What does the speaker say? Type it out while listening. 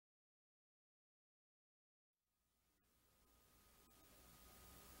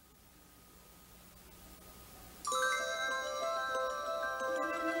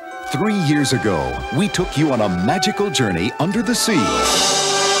3 years ago, we took you on a magical journey under the sea.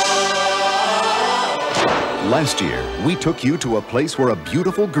 Last year, we took you to a place where a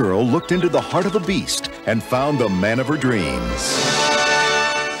beautiful girl looked into the heart of a beast and found the man of her dreams.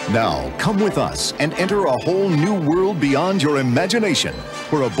 Now, come with us and enter a whole new world beyond your imagination,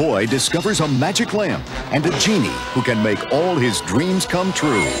 where a boy discovers a magic lamp and a genie who can make all his dreams come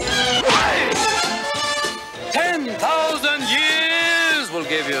true. 10,000 years will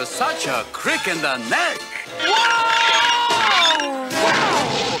give you such a crick in the neck. Whoa!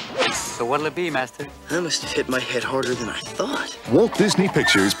 Wow! So what'll it be, Master? I must have hit my head harder than I thought. Walt Disney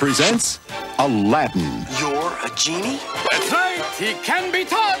Pictures presents Aladdin. You're a genie? That's right. He can be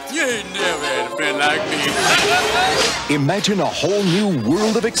taught. You ain't never had a friend like me. Imagine a whole new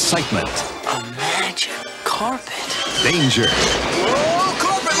world of excitement. A magic carpet. Danger. Whoa,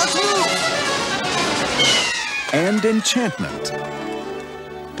 carpet, let's move! And enchantment.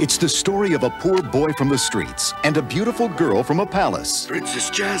 It's the story of a poor boy from the streets and a beautiful girl from a palace. Princess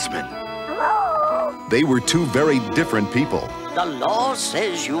Jasmine. They were two very different people. The law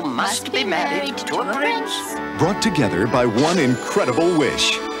says you must be married to a prince. Brought together by one incredible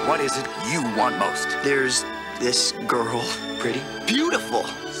wish. What is it you want most? There's this girl, pretty, beautiful.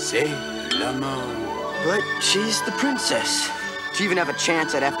 C'est l'amour. But she's the princess. To even have a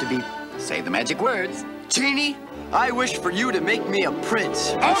chance, I'd have to be... Say the magic words. Genie, I wish for you to make me a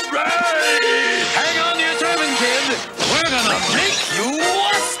prince. All right! Hang on to your turban, kid. We're gonna make you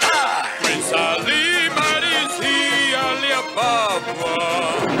a star. Prince Ali, mighty Seale,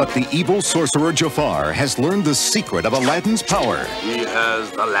 But the evil sorcerer Jafar has learned the secret of Aladdin's power. He has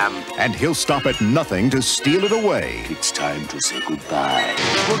the lamp. And he'll stop at nothing to steal it away. It's time to say goodbye.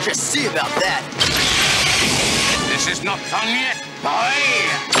 We'll just see about that. This is not done yet, boy.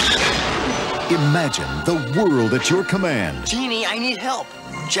 Imagine the world at your command. Genie, I need help.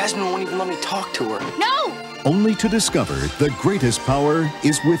 Jasmine won't even let me talk to her. No! Only to discover the greatest power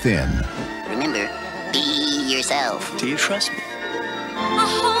is within. Remember, be yourself. Do you trust me? A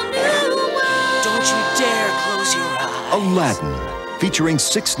whole new world. Don't you dare close your eyes. Aladdin, featuring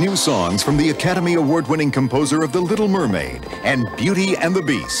 6 new songs from the Academy Award-winning composer of The Little Mermaid and Beauty and the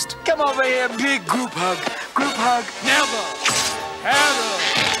Beast. Come over here, big group hug. Group hug. Never had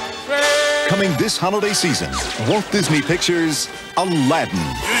a friend. Coming this holiday season, Walt Disney Pictures, Aladdin.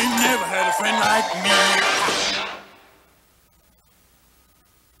 You ain't never had a friend like me.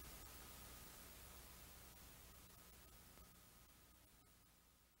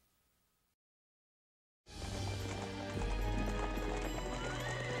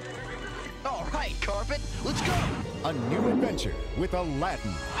 All right, carpet, let's go. A new adventure with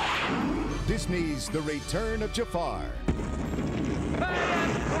Aladdin. Disney's The Return of Jafar.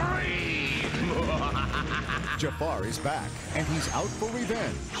 Jafar is back, and he's out for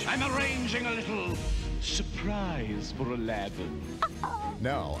revenge. I'm arranging a little surprise for Aladdin.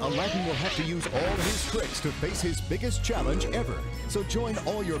 Now, Aladdin will have to use all his tricks to face his biggest challenge ever. So join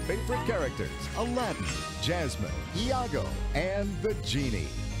all your favorite characters, Aladdin, Jasmine, Iago, and the Genie.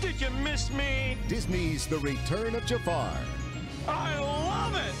 Did you miss me? Disney's The Return of Jafar. I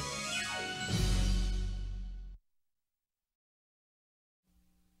love it!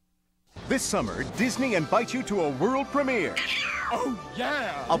 This summer, Disney invites you to a world premiere Oh,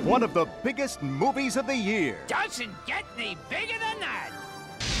 yeah! of one of the biggest movies of the year. Doesn't get any bigger than that!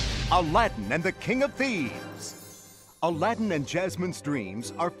 Aladdin and the King of Thieves. Aladdin and Jasmine's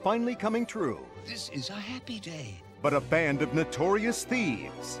dreams are finally coming true. This is a happy day. But a band of notorious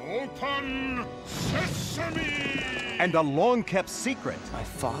thieves Open sesame! and a long-kept secret My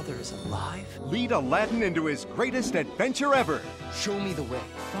father is alive? lead Aladdin into his greatest adventure ever. Show me the way.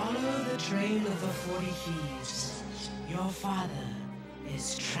 Follow the trail of the 40 thieves. Your father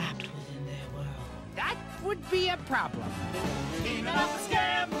is trapped within their world. That would be a problem. Scheming up a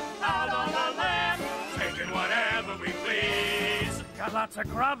scam, out on the lam, taking whatever we please. Got lots of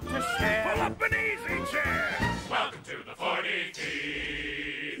grub to share. Pull up an easy chair. Welcome to the 40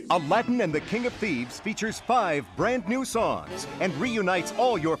 Thieves. Aladdin and the King of Thieves features 5 brand new songs and reunites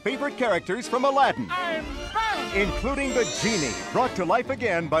all your favorite characters from Aladdin, I'm back! including the Genie, brought to life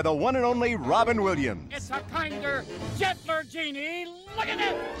again by the one and only Robin Williams. It's a kinder, gentler genie. Look at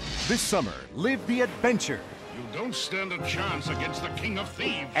it! This summer, live the adventure You don't stand a chance against the King of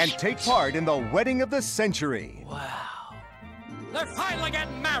Thieves. and take part in the wedding of the century. Wow. They're finally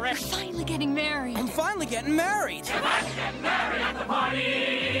getting married. Finally getting married. I'm finally getting married.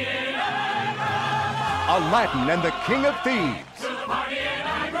 Aladdin and the King of Thieves.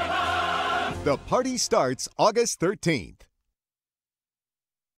 The party starts August 13th.